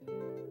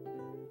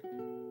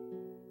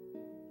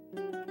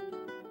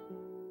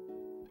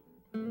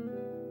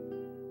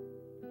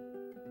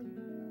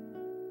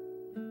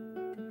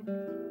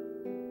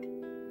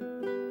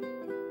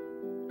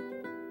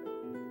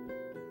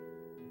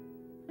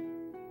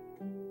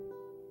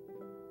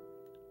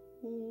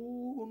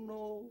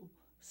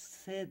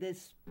se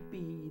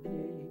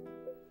despide.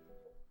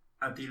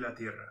 A ti la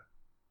tierra.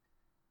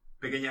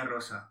 Pequeña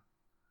rosa,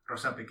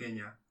 rosa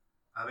pequeña,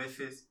 a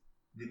veces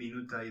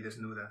diminuta y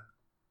desnuda.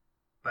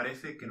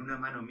 Parece que en una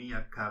mano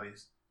mía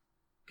cabes,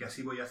 que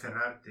así voy a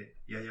cerrarte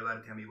y a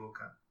llevarte a mi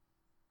boca.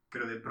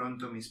 Pero de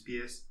pronto mis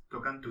pies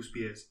tocan tus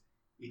pies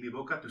y mi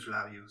boca tus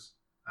labios.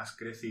 Has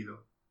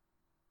crecido.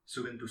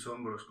 Suben tus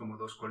hombros como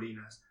dos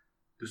colinas,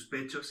 tus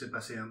pechos se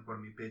pasean por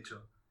mi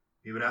pecho,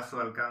 mi brazo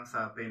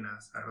alcanza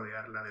apenas a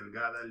rodear la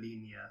delgada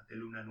línea de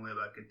luna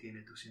nueva que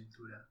tiene tu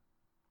cintura.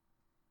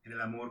 En el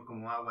amor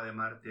como agua de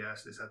mar te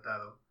has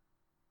desatado.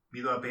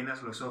 Mido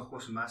apenas los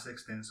ojos más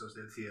extensos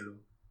del cielo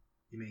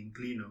y me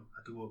inclino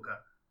a tu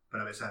boca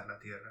para besar la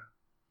tierra.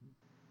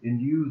 In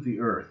you the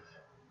earth,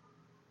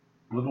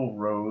 little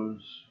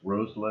rose,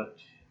 roselet,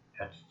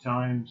 at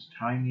times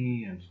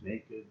tiny and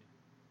naked,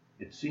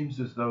 it seems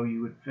as though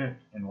you would fit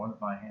in one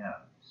of my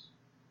hands,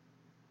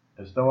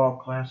 as though I'll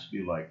clasp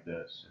you like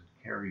this and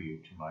carry you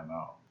to my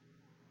mouth.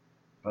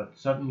 But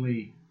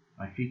suddenly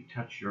my feet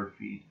touch your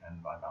feet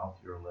and my mouth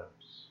your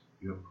lips.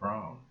 You have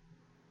grown.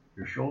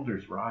 Your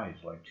shoulders rise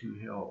like two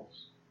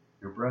hills.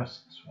 Your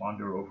breasts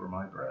wander over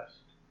my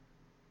breast.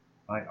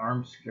 My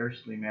arm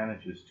scarcely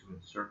manages to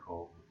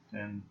encircle the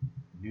thin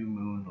new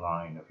moon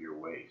line of your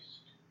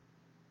waist.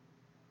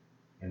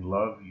 In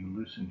love you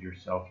loosened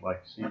yourself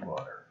like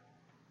seawater.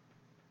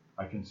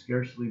 I can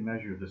scarcely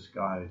measure the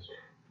sky's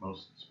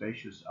most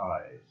spacious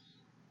eyes,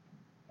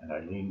 and I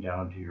lean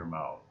down to your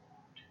mouth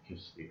to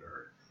kiss the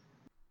earth.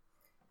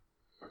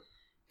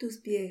 Tus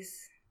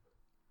pies.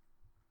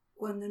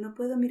 Cuando no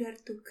puedo mirar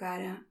tu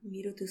cara,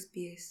 miro tus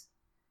pies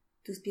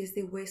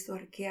de hueso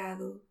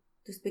arqueado,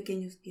 tus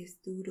pequeños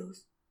pies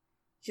duros.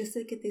 Yo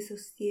sé que te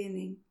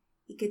sostienen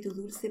y que tu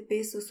dulce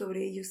peso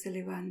sobre ellos se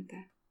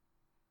levanta.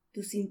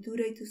 Tu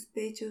cintura y tus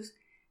pechos,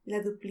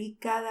 la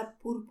duplicada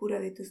púrpura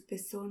de tus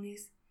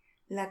pezones,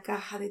 la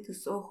caja de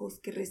tus ojos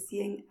que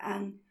recién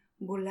han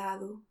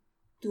volado,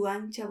 tu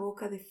ancha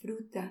boca de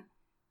fruta,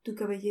 tu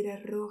cabellera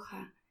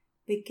roja,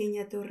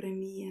 pequeña torre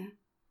mía.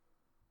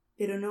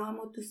 Pero no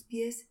amo tus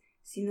pies,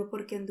 sino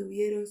porque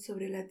anduvieron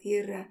sobre la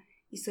tierra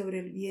y sobre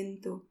el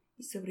viento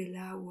y sobre el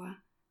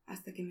agua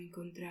hasta que me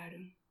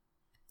encontraron.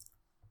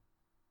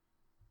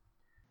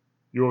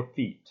 Your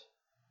feet.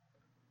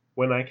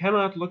 When I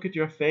cannot look at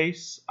your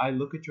face, I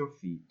look at your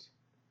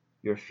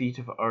feet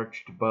of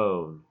arched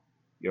bone,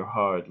 your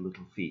hard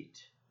little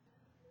feet.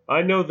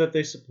 I know that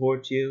they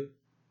support you,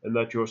 and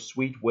that your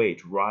sweet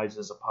weight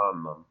rises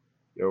upon them,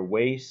 your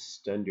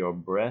waist and your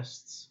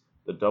breasts,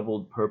 the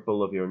doubled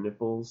purple of your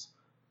nipples,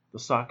 the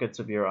sockets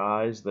of your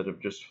eyes that have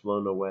just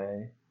flown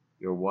away,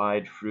 your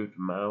wide fruit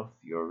mouth,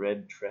 your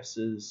red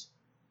tresses,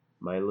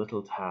 my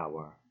little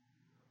tower.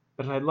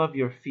 But I love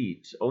your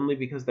feet only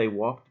because they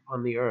walked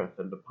upon the earth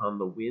and upon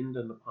the wind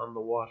and upon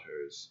the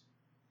waters,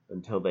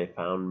 until they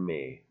found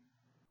me.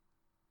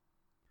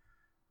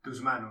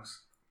 Tus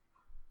manos.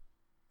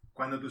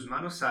 Cuando tus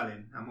manos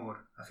salen,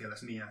 amor, hacia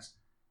las mías,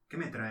 ¿qué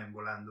me traen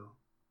volando?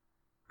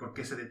 ¿Por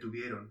qué se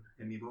detuvieron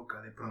en mi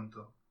boca de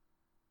pronto?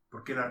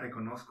 ¿Por qué las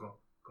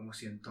reconozco como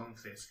si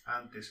entonces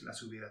antes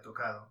las hubiera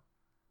tocado?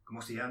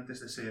 Como si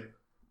antes de ser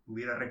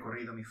hubiera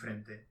recorrido mi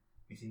frente,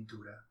 mi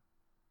cintura.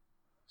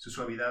 Su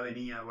suavidad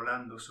venía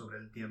volando sobre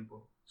el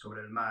tiempo,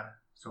 sobre el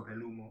mar, sobre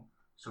el humo,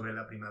 sobre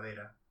la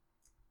primavera.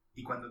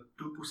 Y cuando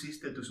tú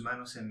pusiste tus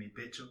manos en mi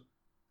pecho,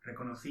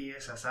 reconocí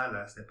esas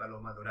alas de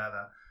paloma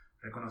dorada,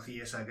 reconocí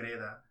esa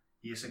greda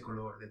y ese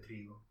color de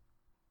trigo.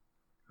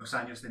 Los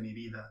años de mi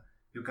vida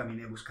yo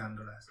caminé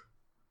buscándolas.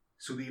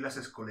 Subí las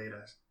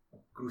escoleras,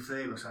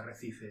 crucé los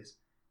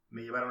arrecifes,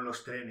 me llevaron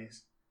los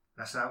trenes,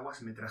 las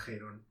aguas me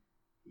trajeron,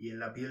 y en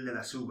la piel de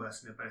las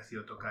uvas me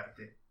pareció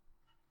tocarte.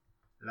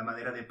 La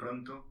madera de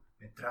pronto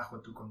me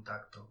trajo tu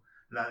contacto,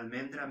 la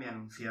almendra me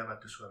anunciaba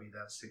tu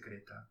suavidad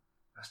secreta,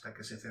 hasta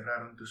que se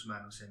cerraron tus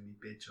manos en mi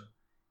pecho,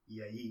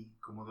 y allí,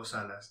 como dos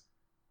alas,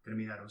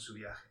 terminaron su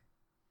viaje.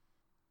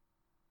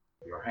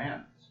 Your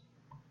hands.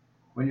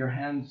 When your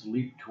hands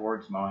leap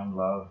towards mine,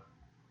 love,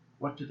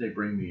 what do they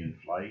bring me in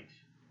flight?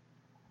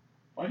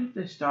 Why did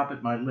they stop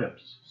at my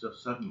lips so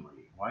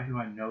suddenly? Why do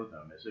I know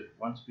them as if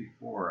once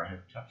before I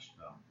have touched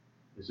them?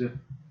 As if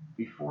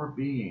before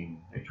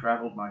being they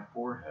traveled my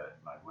forehead,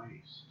 my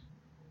waist.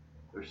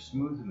 Their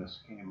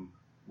smoothness came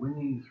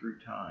winging through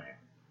time,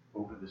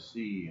 over the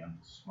sea and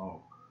the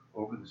smoke,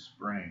 over the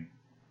spring,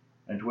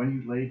 and when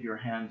you laid your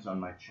hands on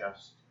my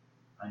chest,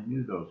 I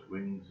knew those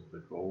wings of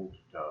the gold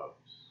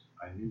doves.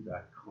 I knew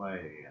that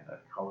clay and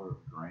that color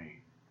of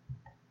grain.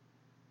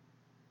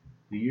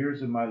 The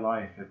years of my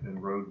life have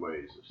been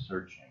roadways of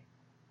searching,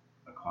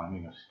 the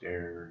climbing of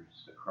stairs,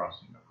 the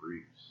crossing of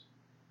reefs.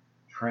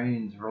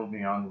 Trains hurled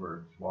me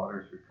onwards,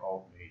 waters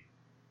recalled me.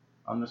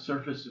 On the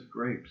surface of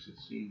grapes it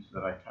seems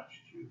that I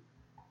touched you.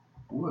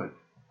 Wood,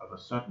 of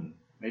a sudden,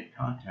 made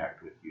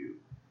contact with you.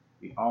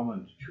 The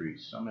almond tree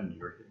summoned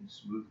your hidden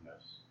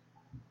smoothness,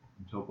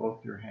 until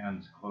both your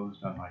hands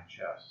closed on my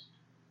chest,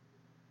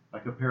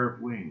 like a pair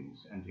of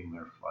wings ending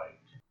their flight.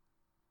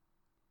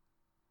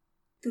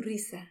 Tu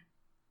risa.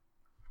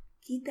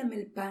 Quítame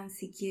el pan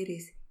si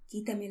quieres,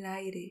 Quítame el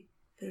aire,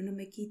 pero no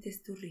me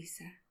quites tu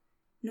risa.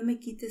 No me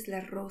quites la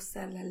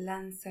rosa, la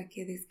lanza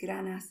que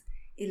desgranas,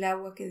 el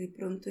agua que de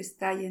pronto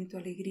estalla en tu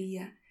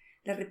alegría,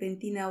 la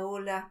repentina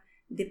ola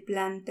de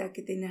planta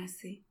que te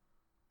nace.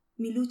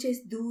 Mi lucha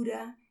es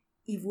dura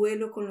y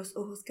vuelo con los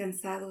ojos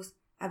cansados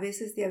a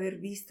veces de haber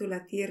visto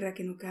la tierra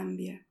que no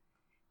cambia.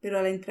 Pero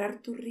al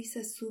entrar tu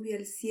risa sube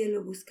al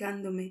cielo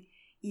buscándome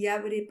y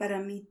abre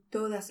para mí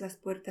todas las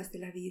puertas de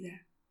la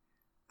vida.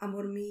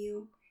 Amor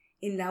mío,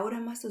 en la hora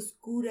más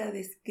oscura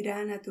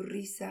desgrana tu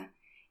risa,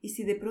 y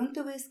si de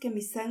pronto ves que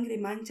mi sangre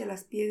mancha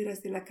las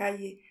piedras de la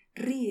calle,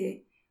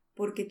 ríe,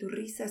 porque tu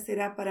risa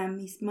será para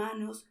mis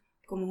manos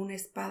como una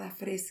espada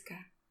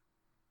fresca.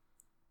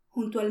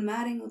 Junto al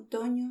mar en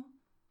otoño,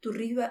 tu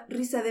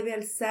risa debe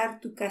alzar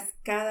tu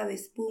cascada de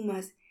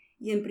espumas,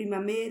 y en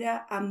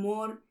primavera,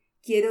 amor,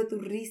 quiero tu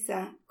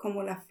risa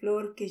como la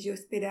flor que yo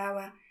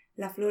esperaba,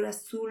 la flor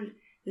azul,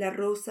 la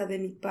rosa de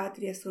mi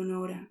patria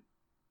sonora.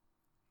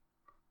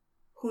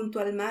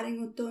 Junto al mar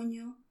en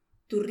otoño,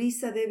 tu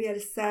risa debe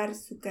alzar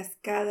su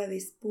cascada de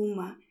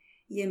espuma,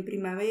 y en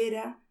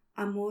primavera,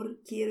 amor,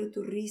 quiero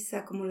tu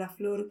risa como la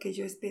flor que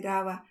yo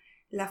esperaba,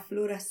 la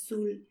flor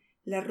azul,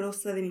 la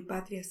rosa de mi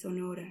patria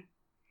sonora.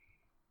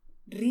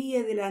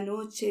 Ríe de la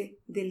noche,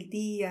 del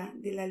día,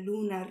 de la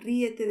luna,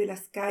 ríete de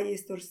las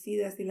calles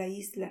torcidas de la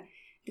isla,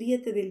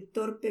 ríete del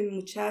torpe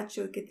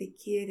muchacho que te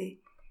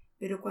quiere,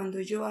 pero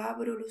cuando yo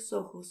abro los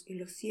ojos y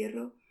los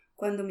cierro,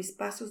 cuando mis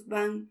pasos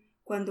van,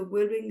 cuando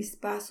vuelven mis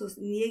pasos,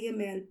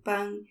 niégueme al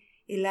pan,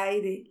 el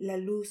aire, la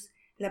luz,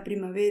 la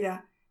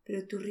primavera,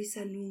 pero tu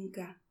risa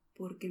nunca,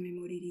 porque me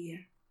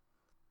moriría.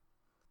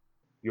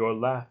 Your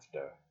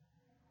laughter.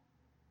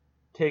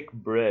 Take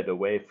bread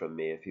away from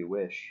me if you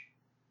wish.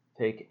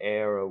 Take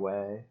air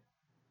away,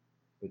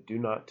 but do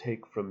not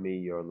take from me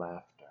your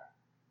laughter.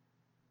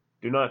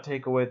 Do not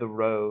take away the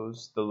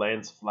rose, the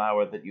lance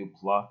flower that you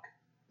pluck,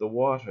 the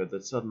water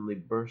that suddenly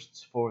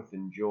bursts forth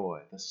in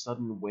joy, the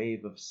sudden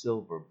wave of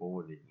silver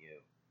born in you.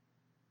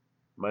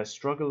 My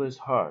struggle is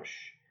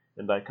harsh,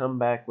 and I come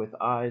back with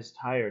eyes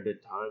tired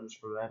at times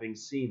from having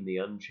seen the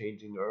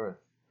unchanging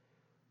earth.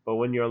 But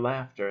when your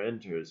laughter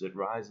enters, it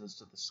rises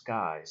to the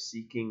sky,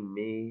 seeking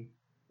me,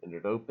 and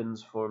it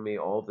opens for me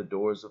all the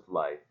doors of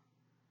life.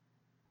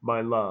 My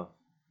love,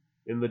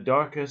 in the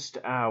darkest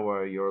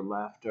hour your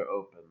laughter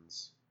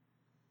opens,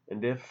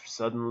 and if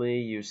suddenly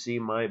you see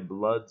my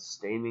blood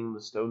staining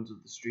the stones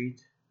of the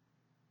street,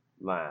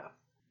 laugh,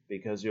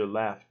 because your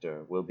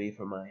laughter will be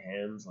for my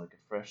hands like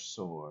a fresh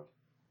sword.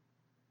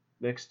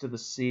 Next to the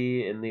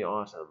sea in the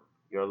autumn,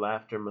 your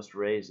laughter must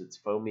raise its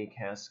foamy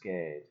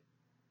cascade,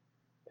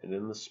 and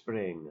in the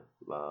spring,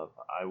 love,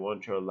 I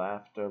want your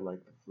laughter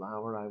like the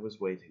flower I was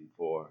waiting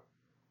for,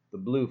 the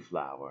blue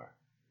flower,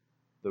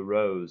 the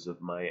rose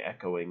of my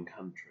echoing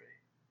country.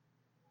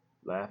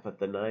 Laugh at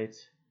the night,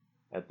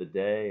 at the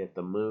day, at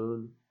the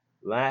moon.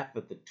 Laugh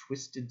at the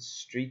twisted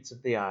streets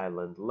of the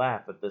island.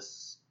 Laugh at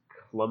this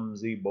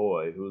clumsy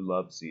boy who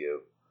loves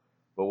you.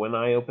 But when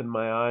I open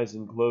my eyes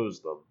and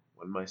close them,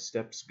 when my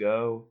steps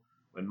go,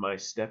 when my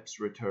steps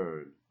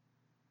return,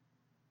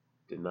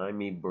 deny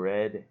me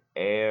bread,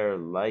 air,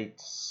 light,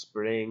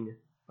 spring,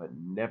 but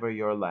never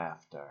your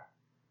laughter,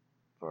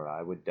 for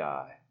I would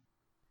die.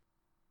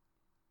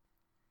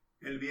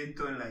 El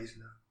viento en la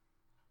isla.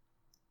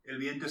 El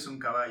viento es un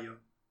caballo.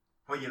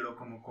 Óyelo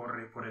como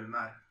corre por el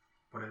mar,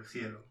 por el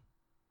cielo.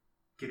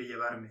 Quiere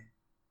llevarme.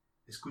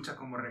 Escucha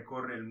cómo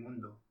recorre el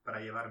mundo para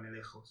llevarme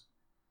lejos.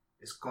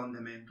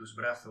 Escóndeme en tus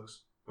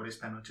brazos por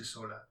esta noche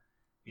sola,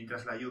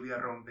 mientras la lluvia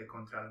rompe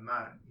contra el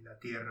mar y la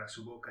tierra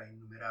su boca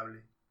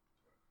innumerable.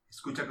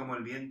 Escucha cómo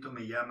el viento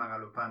me llama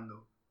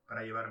galopando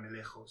para llevarme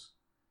lejos.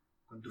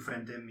 Con tu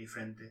frente en mi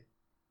frente,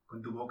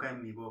 con tu boca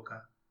en mi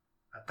boca,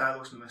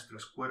 atados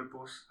nuestros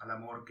cuerpos al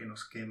amor que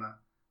nos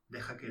quema,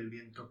 deja que el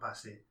viento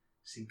pase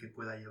sin que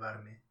pueda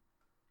llevarme.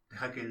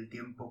 Deja que el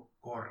tiempo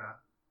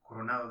corra,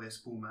 coronado de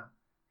espuma,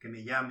 que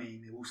me llame y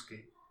me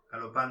busque,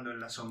 galopando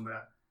en la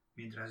sombra,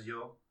 mientras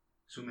yo,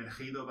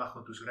 sumergido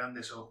bajo tus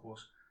grandes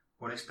ojos,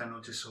 por esta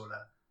noche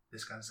sola,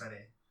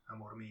 descansaré,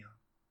 amor mío.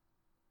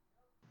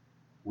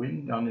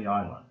 Wind on the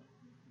island.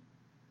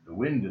 The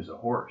wind is a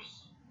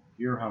horse.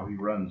 Hear how he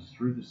runs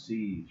through the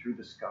sea, through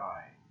the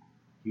sky.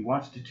 He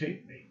wants to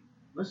take me.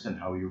 Listen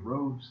how he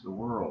roves the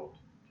world,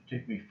 to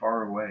take me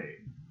far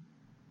away.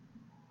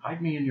 Hide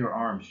me in your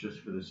arms just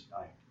for this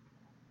night,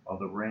 while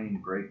the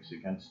rain breaks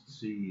against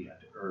sea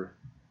and earth,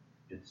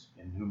 its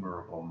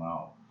innumerable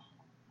mouths.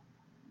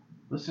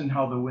 Listen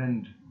how the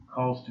wind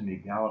calls to me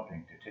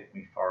galloping to take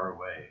me far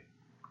away.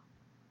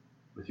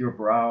 With your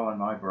brow on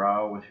my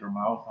brow, with your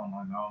mouth on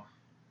my mouth,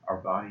 our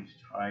bodies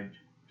tied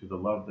to the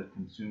love that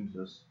consumes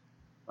us,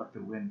 let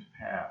the wind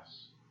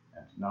pass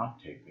and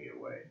not take me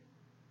away.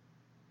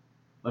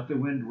 Let the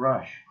wind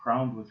rush,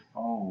 crowned with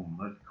foam,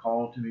 let it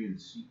call to me and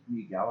seek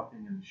me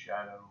galloping in the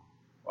shadow,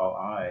 while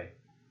I,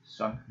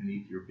 sunk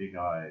beneath your big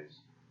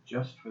eyes,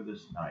 just for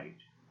this night,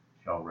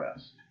 shall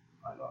rest,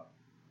 my love.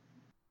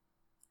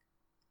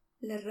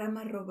 La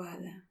rama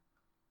robada.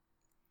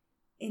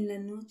 En la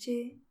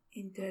noche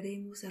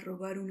entraremos a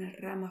robar una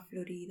rama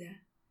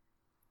florida.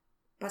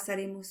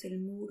 Pasaremos el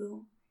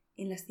muro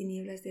en las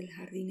tinieblas del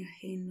jardín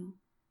ajeno,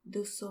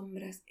 2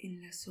 sombras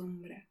en la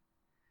sombra.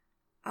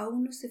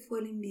 Aún no se fue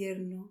el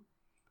invierno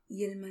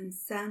y el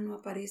manzano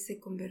aparece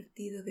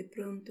convertido de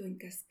pronto en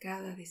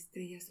cascada de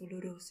estrellas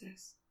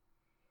olorosas.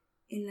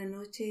 En la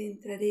noche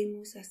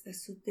entraremos hasta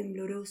su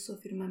tembloroso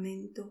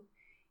firmamento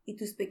y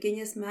tus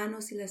pequeñas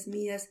manos y las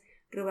mías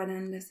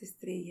robarán las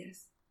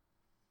estrellas.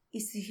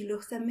 Y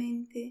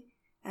sigilosamente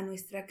a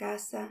nuestra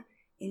casa,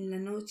 en la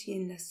noche y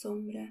en la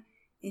sombra,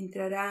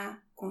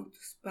 entrará con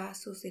tus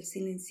pasos el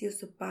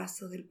silencioso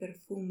paso del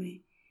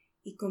perfume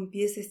y con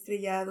pies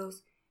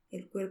estrellados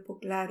el cuerpo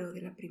claro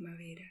de la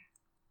primavera.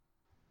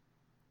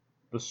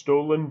 The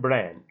stolen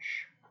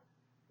branch.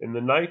 In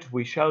the night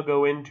we shall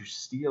go in to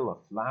steal a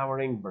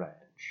flowering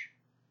branch.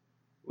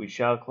 We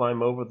shall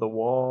climb over the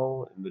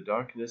wall in the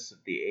darkness of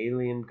the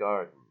alien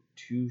garden,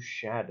 2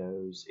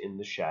 shadows in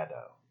the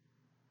shadow.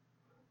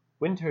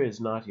 Winter is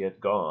not yet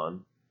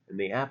gone, and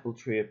the apple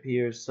tree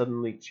appears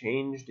suddenly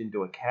changed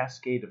into a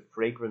cascade of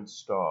fragrant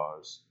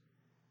stars.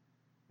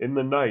 In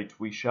the night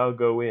we shall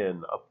go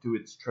in up to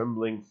its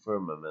trembling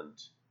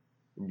firmament,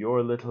 and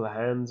your little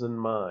hands and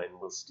mine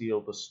will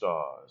steal the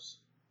stars.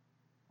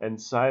 And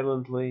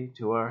silently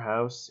to our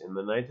house in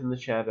the night and the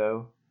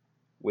shadow,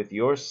 with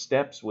your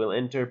steps will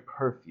enter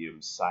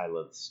perfume's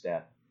silent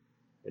step,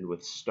 and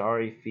with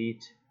starry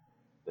feet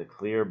the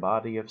clear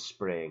body of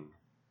spring.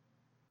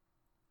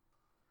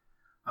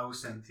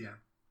 Ausencia.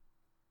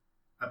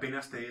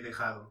 Apenas te he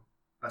dejado,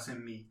 paz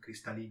en mí,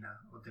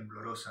 cristalina, o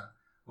temblorosa,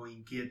 o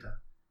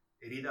inquieta,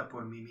 herida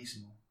por mí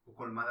mismo, o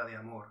colmada de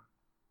amor,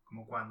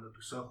 como cuando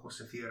tus ojos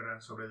se cierran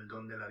sobre el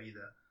don de la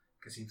vida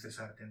que sin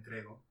cesar te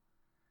entrego.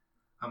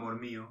 Amor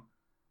mío,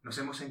 nos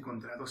hemos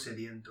encontrado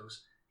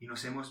sedientos y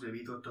nos hemos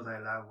bebido toda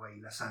el agua y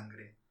la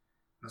sangre.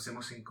 Nos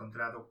hemos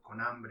encontrado con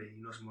hambre y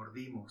nos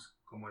mordimos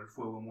como el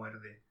fuego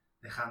muerde,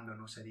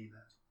 dejándonos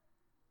heridas.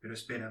 Pero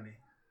espérame,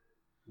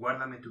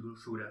 guárdame tu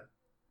dulzura,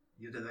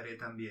 yo te daré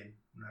también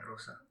una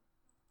rosa.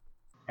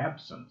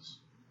 Absence.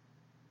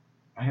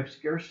 I have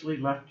scarcely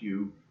left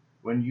you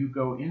when you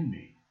go in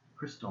me,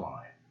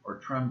 crystalline, or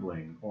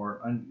trembling, or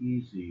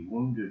uneasy,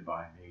 wounded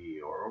by me,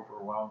 or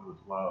overwhelmed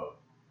with love,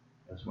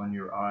 as when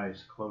your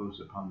eyes close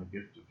upon the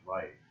gift of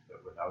life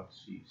that without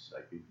cease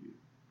I give you.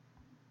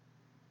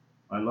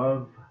 My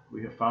love,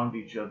 we have found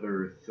each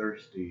other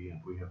thirsty,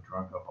 and we have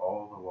drunk up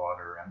all the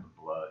water and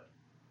the blood.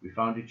 We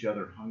found each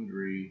other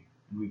hungry,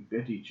 and we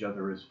bit each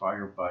other as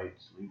fire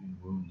bites, leaving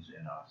wounds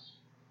in us.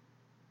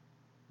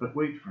 But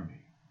wait for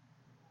me.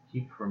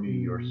 Keep for me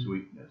your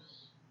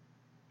sweetness.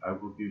 I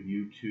will give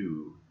you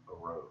too a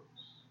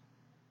rose.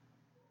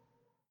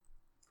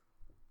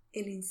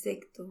 El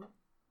insecto.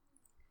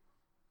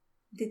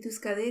 De tus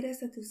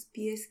caderas a tus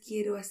pies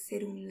quiero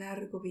hacer un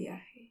largo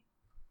viaje.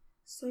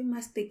 Soy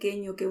más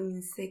pequeño que un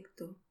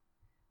insecto.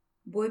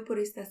 Voy por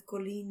estas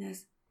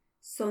colinas,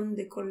 son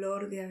de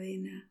color de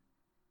avena.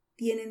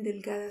 Tienen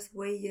delgadas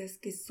huellas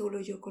que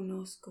solo yo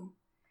conozco,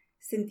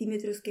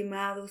 centímetros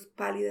quemados,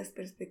 pálidas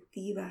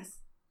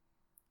perspectivas.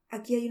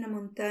 Aquí hay una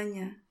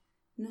montaña,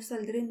 no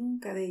saldré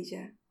nunca de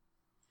ella.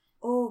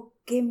 ¡Oh,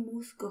 qué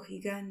musgo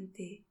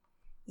gigante!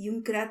 Y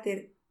un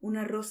cráter,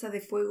 una rosa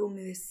de fuego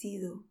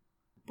humedecido.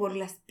 Por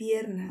las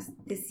piernas,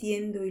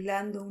 desciendo,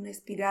 hilando una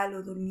espiral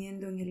o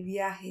durmiendo en el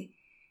viaje,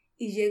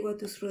 y llego a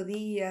tus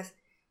rodillas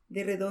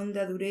de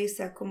redonda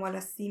dureza como a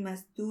las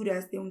cimas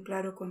duras de un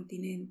claro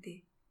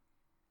continente.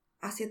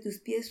 Hacia tus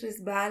pies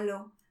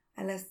resbalo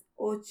a las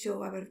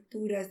 8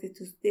 aberturas de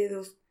tus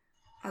dedos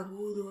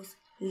agudos,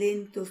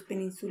 lentos,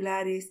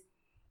 peninsulares,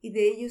 y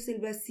de ellos el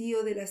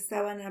vacío de la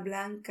sábana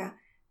blanca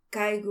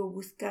caigo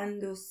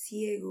buscando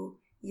ciego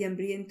y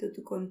hambriento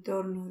tu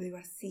contorno de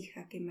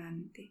vasija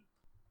quemante.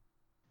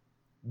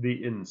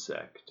 The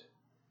insect.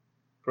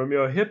 From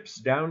your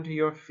hips down to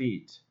your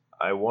feet,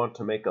 I want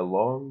to make a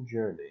long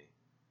journey.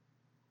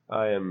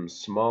 I am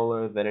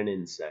smaller than an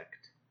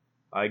insect.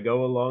 I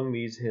go along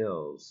these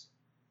hills.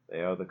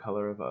 They are the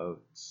color of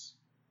oats.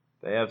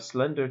 They have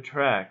slender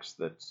tracks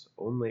that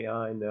only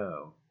I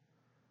know.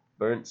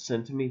 Burnt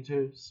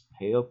centimeters,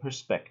 pale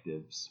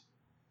perspectives.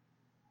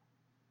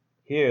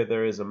 Here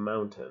there is a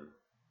mountain.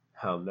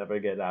 I'll never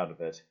get out of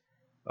it.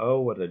 Oh,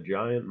 what a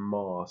giant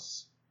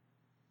moss.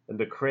 And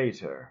a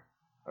crater,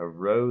 a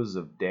rose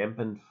of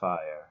dampened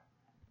fire.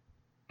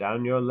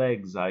 Down your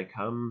legs I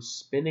come,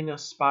 spinning a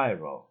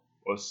spiral,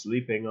 or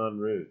sleeping en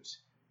route,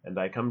 and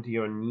I come to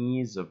your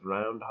knees of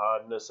round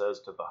hardness as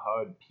to the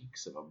hard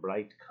peaks of a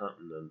bright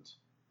continent.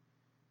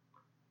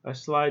 I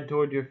slide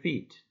toward your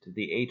feet, to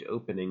the 8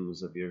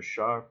 openings of your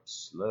sharp,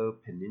 slow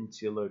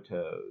peninsular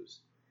toes,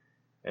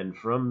 and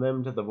from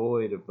them to the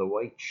void of the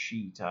white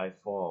sheet I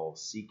fall,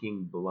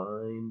 seeking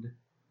blind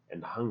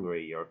and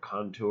hungry your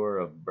contour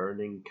of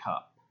burning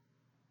cup.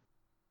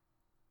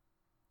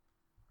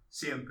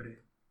 Siempre.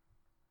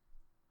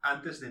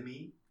 Antes de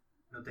mí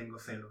no tengo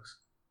celos.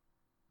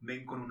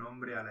 Ven con un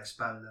hombre a la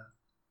espalda.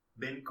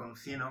 Ven con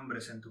 100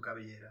 hombres en tu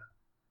cabellera.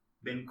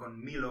 Ven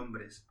con 1000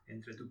 hombres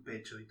entre tu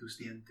pecho y tus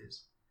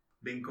dientes.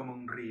 Ven como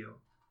un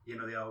río,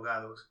 lleno de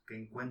ahogados, que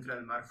encuentra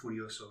el mar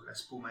furioso, la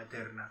espuma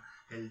eterna,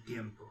 el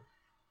tiempo.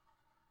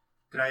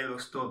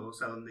 Tráelos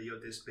todos a donde yo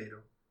te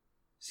espero.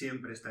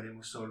 Siempre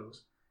estaremos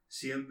solos,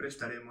 siempre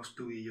estaremos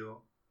tú y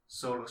yo,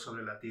 solos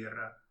sobre la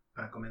tierra,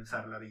 para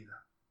comenzar la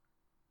vida.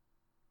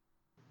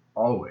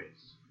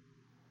 Always.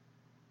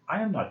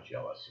 I am not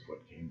jealous of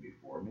what came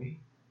before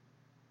me.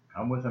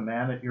 Come with a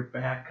man at your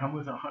back, come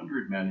with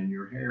 100 men in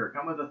your hair,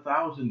 come with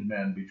 1,000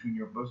 men between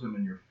your bosom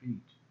and your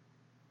feet.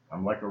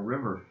 Come like a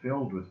river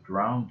filled with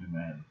drowned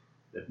men,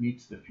 that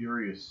meets the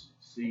furious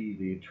sea,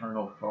 the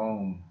eternal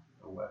foam,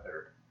 the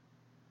weather.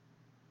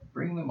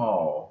 Bring them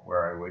all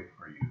where I wait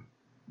for you.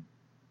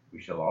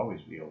 We shall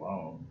always be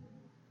alone.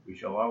 We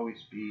shall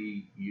always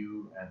be,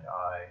 you and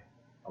I,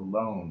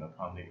 alone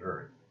upon the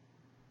earth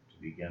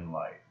to begin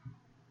life.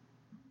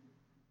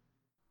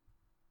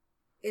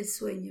 El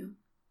sueño.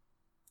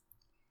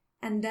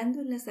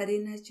 Andando en las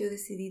arenas yo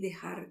decidí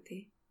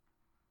dejarte.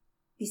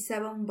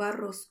 Pisaba un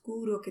barro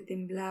oscuro que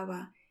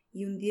temblaba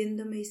y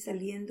hundiéndome y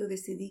saliendo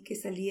decidí que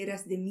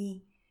salieras de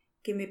mí,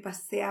 que me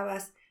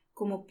paseabas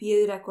como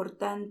piedra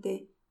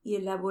cortante y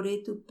elaboré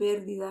tu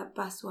pérdida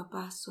paso a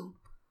paso,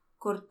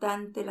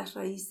 cortante las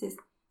raíces,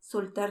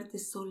 soltarte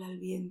sola al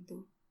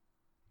viento.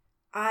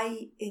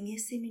 Hay en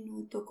ese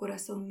minuto,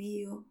 corazón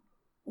mío,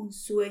 un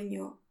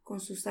sueño con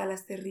sus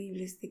alas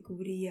terribles te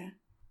cubría.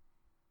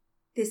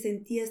 Te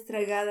sentías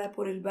tragada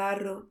por el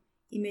barro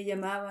y me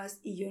llamabas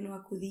y yo no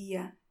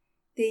acudía.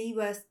 Te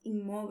ibas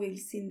inmóvil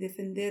sin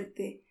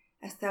defenderte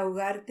hasta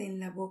ahogarte en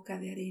la boca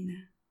de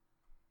arena.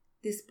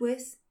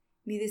 Después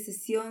mi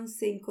decisión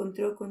se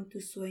encontró con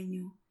tu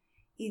sueño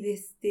y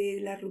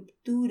desde la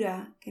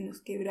ruptura que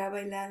nos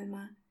quebraba el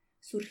alma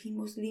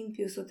surgimos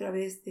limpios otra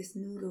vez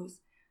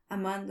desnudos,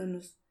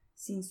 amándonos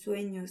sin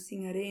sueños,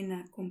 sin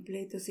arena,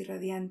 completos y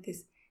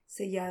radiantes,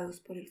 sellados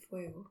por el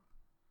fuego.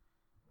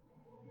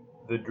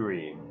 The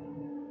Dream.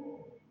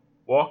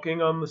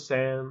 Walking on the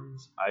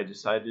sands, I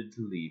decided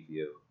to leave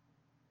you.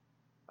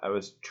 I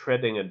was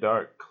treading a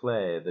dark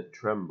clay that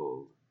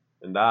trembled,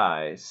 and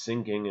I,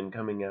 sinking and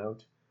coming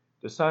out,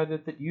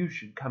 decided that you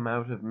should come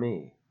out of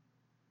me,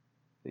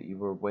 that you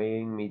were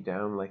weighing me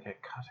down like a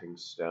cutting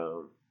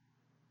stone,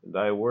 and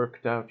I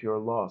worked out your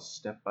loss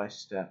step by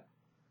step,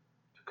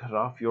 to cut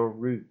off your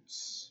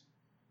roots,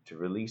 to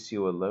release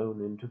you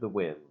alone into the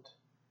wind.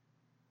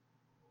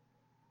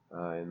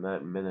 In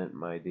that minute,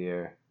 my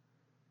dear,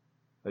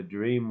 a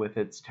dream with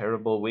its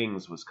terrible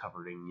wings was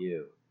covering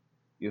you.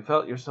 You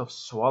felt yourself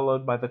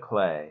swallowed by the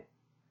clay.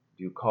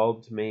 You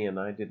called to me, and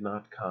I did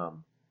not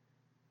come.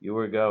 You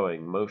were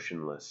going,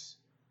 motionless,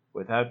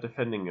 without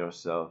defending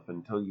yourself,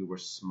 until you were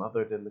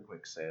smothered in the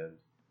quicksand.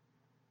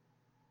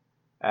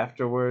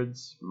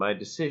 Afterwards, my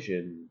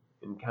decision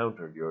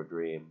encountered your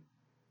dream,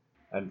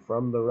 and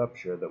from the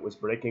rupture that was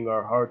breaking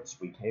our hearts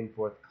we came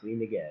forth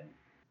clean again,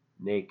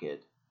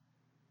 naked,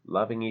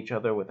 loving each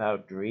other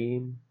without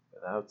dream,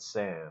 without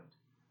sand,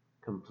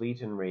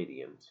 complete and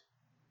radiant,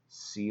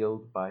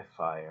 sealed by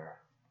fire.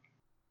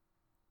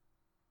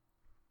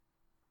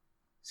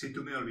 Si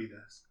tú me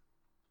olvidas,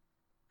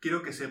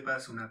 quiero que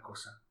sepas una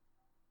cosa.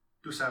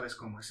 Tú sabes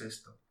cómo es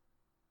esto.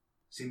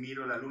 Si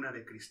miro la luna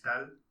de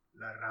cristal,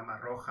 la rama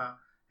roja,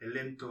 el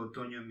lento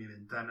otoño en mi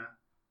ventana,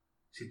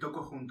 si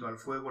toco junto al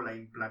fuego la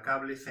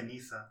implacable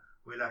ceniza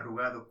o el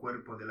arrugado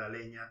cuerpo de la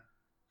leña,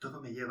 todo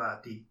me lleva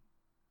a ti,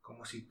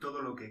 como si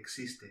todo lo que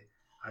existe,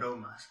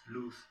 aromas,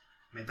 luz,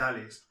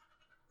 metales,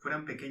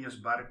 fueran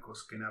pequeños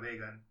barcos que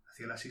navegan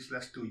hacia las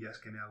islas tuyas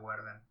que me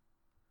aguardan.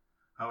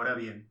 Ahora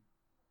bien,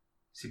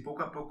 si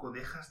poco a poco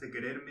dejas de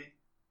quererme,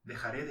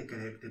 dejaré de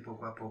quererte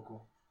poco a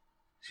poco.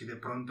 Si de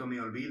pronto me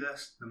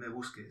olvidas, no me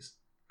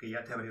busques, que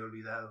ya te habré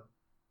olvidado.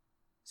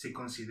 Si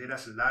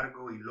consideras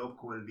largo y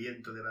loco el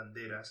viento de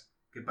banderas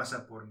que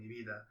pasa por mi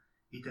vida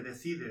y te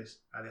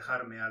decides a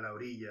dejarme a la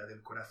orilla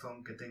del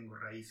corazón que tengo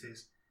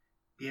raíces,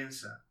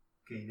 piensa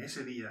que en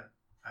ese día,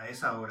 a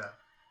esa hora,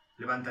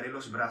 levantaré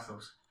los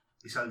brazos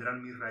y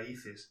saldrán mis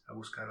raíces a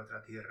buscar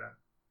otra tierra.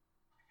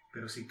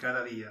 Pero si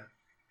cada día,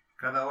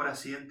 cada hora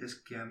sientes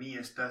que a mí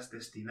estás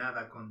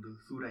destinada con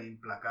dulzura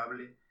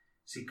implacable,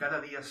 si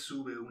cada día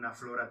sube una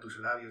flor a tus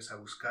labios a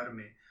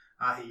buscarme,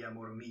 ay,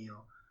 amor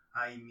mío,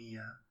 ay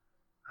mía,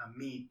 a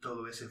mí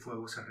todo ese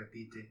fuego se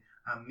repite,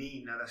 a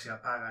mí nada se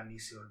apaga ni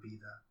se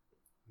olvida.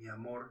 Mi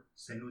amor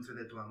se nutre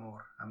de tu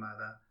amor,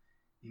 amada,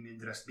 y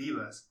mientras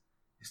vivas,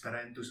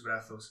 estará en tus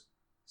brazos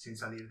sin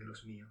salir de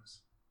los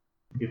míos.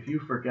 If you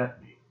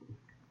forget me,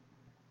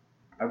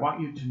 I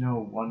want you to know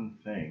one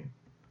thing.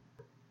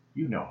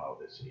 You know how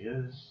this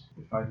is.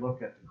 If I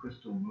look at the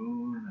crystal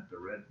moon, at the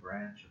red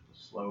branch of the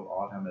slow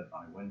autumn at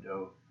my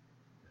window,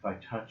 if I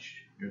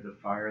touch near the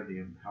fire the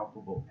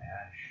impalpable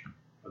ash,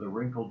 or the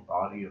wrinkled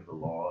body of the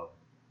log,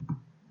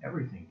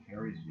 everything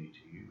carries me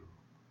to you,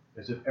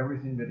 as if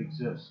everything that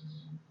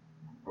exists,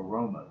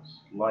 aromas,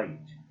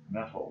 light,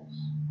 metals,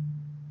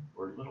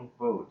 were little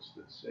boats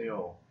that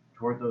sail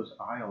toward those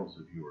isles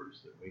of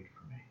yours that wait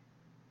for me.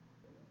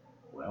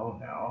 Well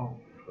now,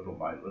 if little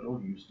by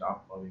little you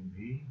stop loving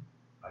me,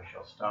 I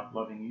shall stop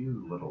loving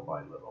you little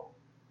by little.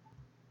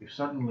 If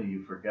suddenly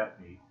you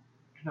forget me,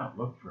 Do not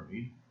look for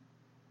me,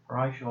 for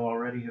I shall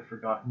already have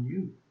forgotten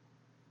you.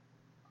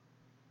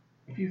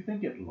 If you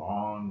think it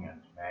long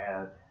and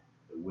mad,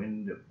 the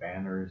wind of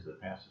banners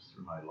that passes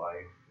through my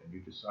life, and you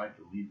decide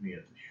to leave me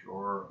at the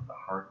shore of the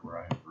heart where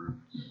I have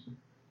roots,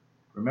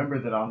 remember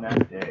that on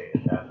that day,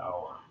 at that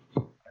hour,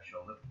 I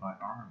shall lift my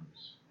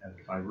arms, and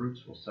my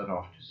roots will set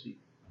off to seek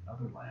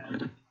another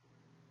land.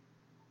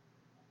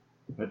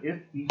 But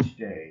if each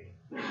day,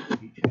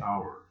 each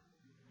hour,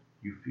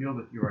 you feel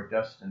that you are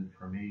destined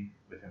for me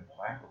with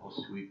implacable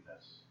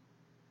sweetness,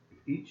 if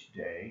each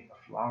day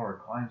a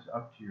flower climbs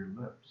up to your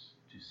lips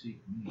to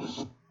seek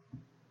me,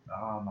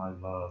 ah, my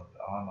love,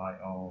 ah, my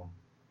own,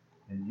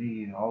 in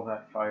me all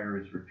that fire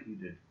is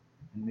repeated,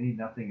 in me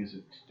nothing is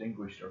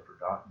extinguished or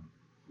forgotten.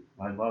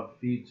 My love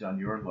feeds on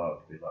your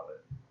love,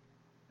 beloved,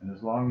 and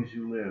as long as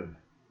you live,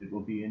 it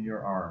will be in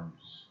your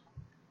arms,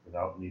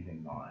 without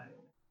leaving mine.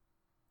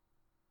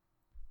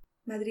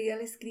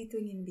 Madrigal escrito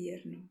en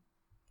invierno.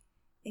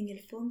 En el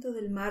fondo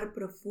del mar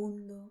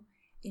profundo,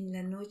 en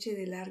la noche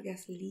de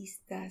largas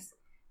listas,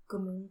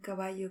 como un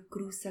caballo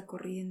cruza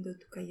corriendo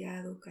tu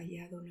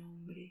callado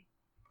nombre.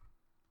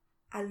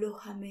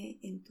 Alójame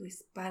en tu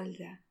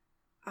espalda,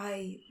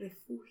 ay,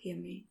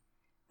 refúgiame,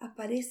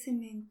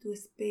 aparéceme en tu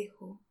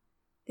espejo,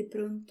 de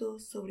pronto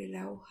sobre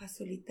la hoja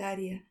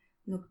solitaria,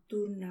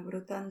 nocturna,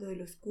 brotando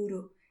del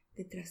oscuro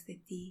detrás de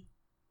ti.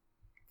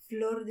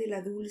 Flor de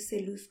la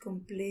dulce luz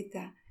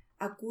completa,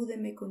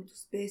 acúdeme con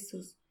tus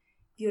besos,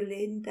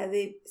 violenta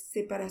de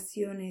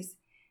separaciones,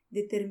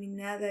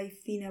 determinada y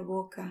fina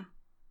boca.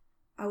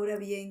 Ahora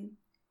bien,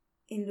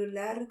 en lo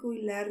largo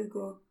y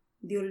largo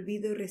de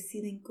olvido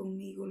residen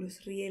conmigo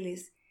los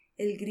rieles,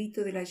 el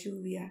grito de la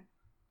lluvia,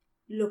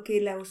 lo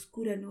que la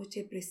oscura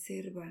noche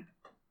preserva.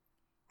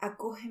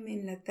 Acógeme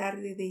en la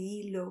tarde de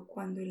hilo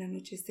cuando el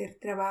anochecer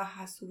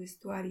trabaja su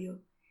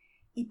vestuario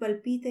y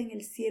palpita en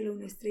el cielo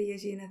una estrella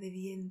llena de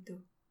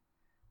viento.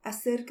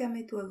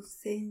 Acércame tu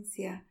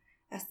ausencia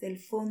hasta el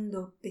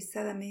fondo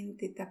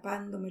pesadamente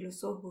tapándome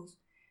los ojos.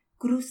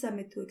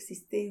 Crúzame tu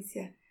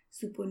existencia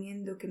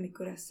suponiendo que mi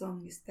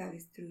corazón está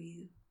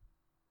destruido.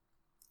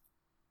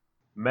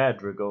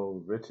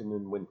 Madrigal written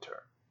in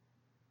winter.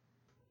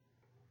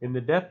 In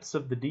the depths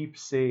of the deep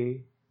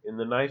sea, in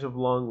the night of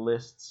long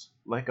lists,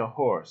 like a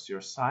horse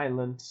your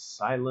silent,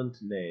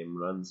 silent name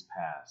runs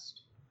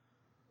past.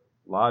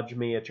 Lodge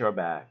me at your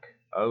back,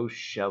 oh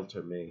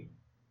shelter me.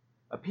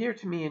 Appear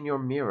to me in your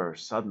mirror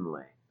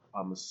suddenly,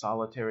 on the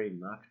solitary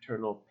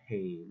nocturnal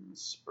panes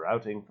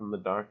sprouting from the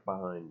dark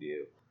behind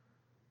you.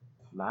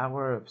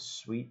 Flower of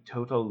sweet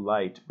total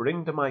light,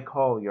 bring to my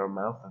call your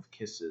mouth of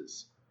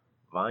kisses,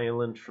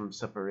 violent from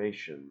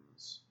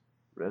separations,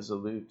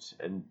 resolute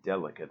and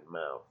delicate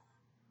mouth.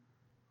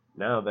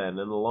 Now then,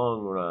 in the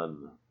long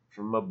run,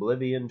 from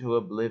oblivion to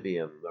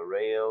oblivion, the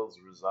rails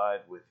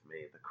reside with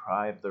me, the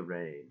cry of the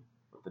rain,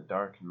 what the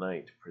dark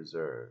night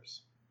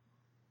preserves.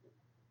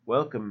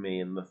 Welcome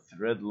me in the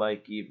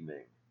thread-like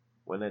evening,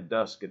 when at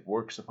dusk it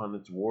works upon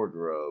its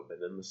wardrobe,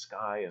 and in the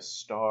sky a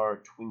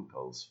star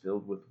twinkles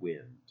filled with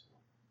wind.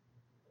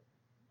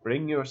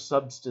 Bring your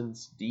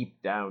substance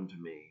deep down to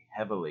me,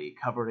 heavily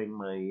covering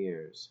my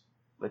ears.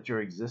 Let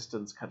your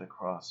existence cut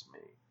across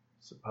me,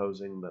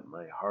 supposing that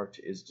my heart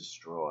is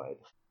destroyed.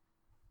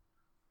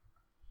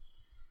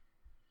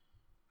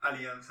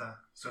 Alianza,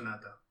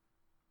 sonata.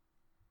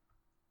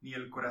 Ni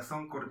el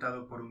corazón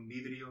cortado por un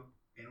vidrio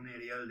en un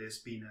erial de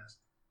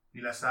espinas,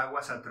 ni las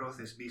aguas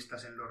atroces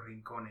vistas en los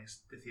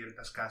rincones de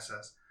ciertas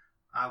casas,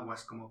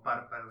 aguas como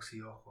párpados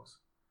y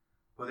ojos,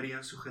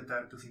 podrían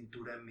sujetar tu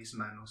cintura en mis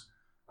manos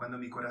cuando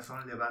mi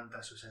corazón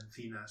levanta sus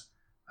encinas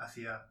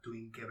hacia tu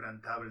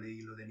inquebrantable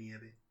hilo de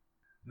nieve.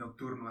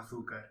 Nocturno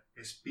azúcar,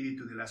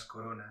 espíritu de las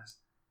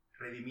coronas,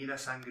 redimida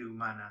sangre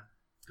humana,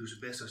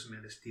 tus besos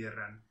me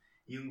destierran,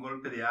 y un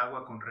golpe de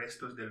agua con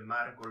restos del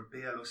mar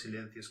golpea los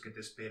silencios que te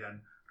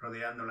esperan,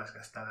 rodeando las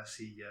gastadas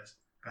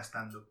sillas,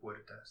 gastando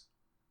puertas.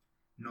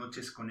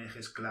 Noches con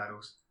ejes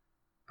claros,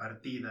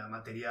 partida,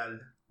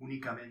 material,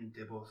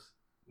 únicamente voz,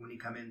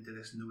 únicamente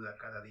desnuda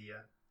cada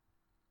día.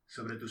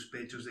 Sobre tus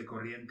pechos de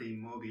corriente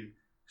inmóvil,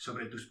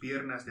 sobre tus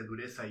piernas de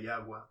dureza y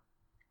agua,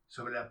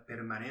 sobre la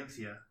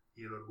permanencia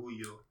y el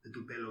orgullo de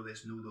tu pelo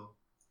desnudo,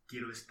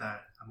 quiero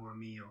estar, amor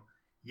mío,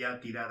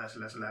 ya tiradas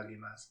las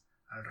lágrimas,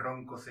 al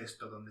ronco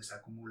cesto donde se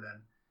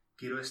acumulan.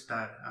 Quiero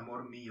estar,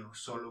 amor mío,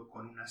 solo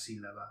con una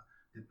sílaba,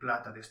 de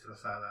plata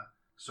destrozada,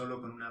 solo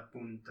con una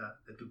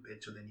punta de tu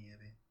pecho de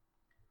nieve.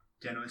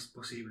 Ya no es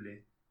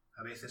posible,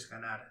 a veces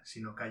ganar,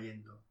 sino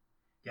cayendo.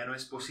 Ya no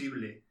es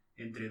posible,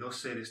 entre dos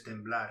seres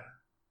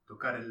temblar,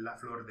 tocar en la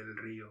flor del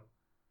río.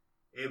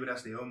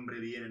 Hebras de hombre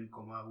vienen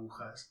como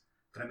agujas,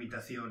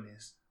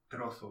 tramitaciones,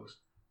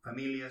 trozos,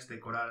 familias de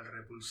coral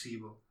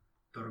repulsivo,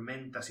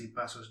 tormentas y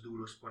pasos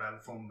duros por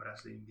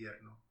alfombras de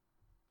invierno.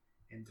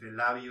 Entre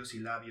labios y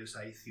labios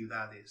hay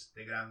ciudades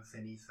de gran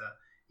ceniza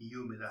y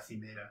húmeda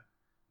cimera,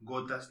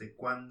 gotas de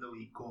cuándo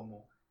y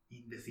cómo,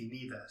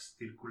 indefinidas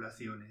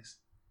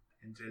circulaciones.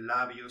 Entre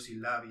labios y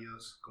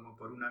labios, como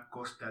por una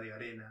costa de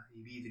arena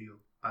y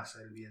vidrio,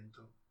 pasa el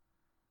viento.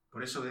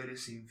 Por eso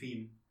eres sin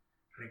fin,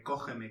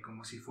 Recógeme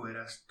como si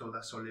fueras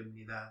toda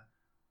solemnidad,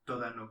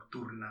 toda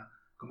nocturna,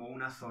 como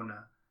una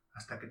zona,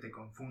 hasta que te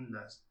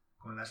confundas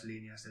con las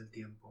líneas del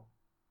tiempo.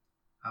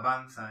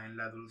 Avanza en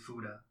la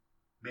dulzura,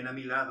 ven a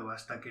mi lado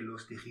hasta que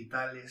los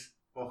digitales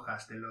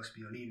hojas de los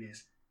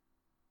violines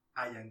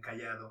hayan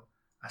callado,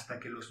 hasta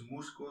que los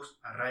musgos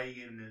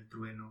arraiguen en el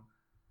trueno,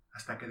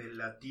 hasta que del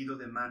latido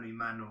de mano y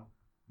mano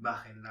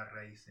bajen las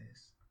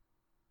raíces.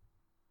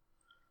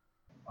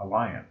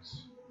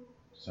 Alliance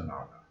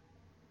Sonata.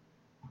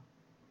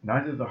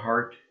 Neither the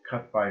heart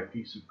cut by a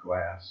piece of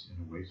glass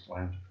in a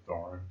wasteland of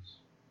thorns,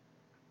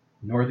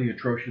 nor the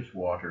atrocious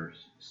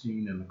waters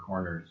seen in the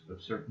corners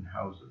of certain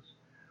houses,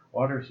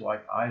 waters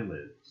like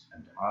eyelids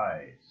and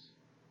eyes,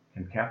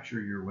 can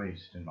capture your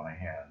waist in my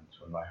hands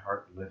when my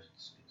heart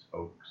lifts its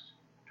oaks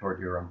toward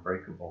your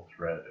unbreakable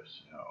thread of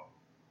snow.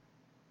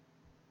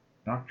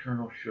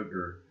 Nocturnal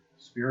sugar,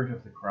 spirit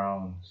of the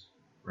crowns,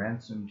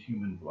 ransomed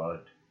human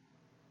blood,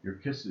 your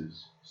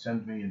kisses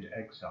send me into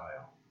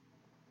exile,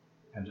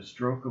 and a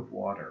stroke of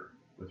water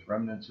with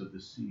remnants of the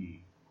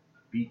sea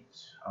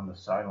beats on the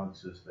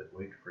silences that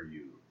wait for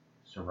you,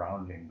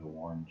 surrounding the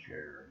worn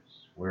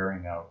chairs,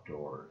 wearing out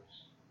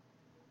doors.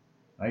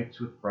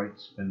 Nights with bright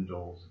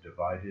spindles,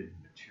 divided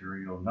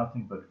material,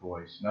 nothing but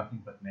voice,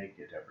 nothing but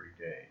naked every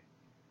day.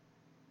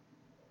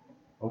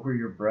 Over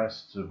your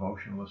breasts of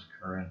motionless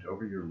current,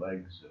 over your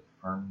legs of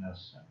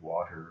firmness and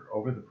water,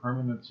 over the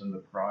permanence and the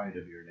pride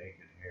of your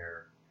naked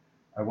hair,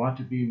 I want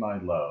to be my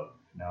love,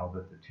 now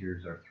that the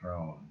tears are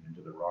thrown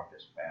into the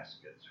raucous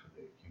baskets where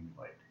they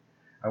accumulate.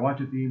 I want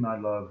to be my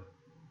love,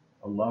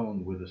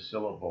 alone with a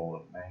syllable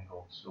of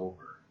mangled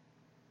silver,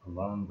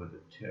 alone with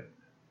the tip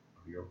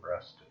of your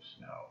breast of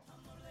snow.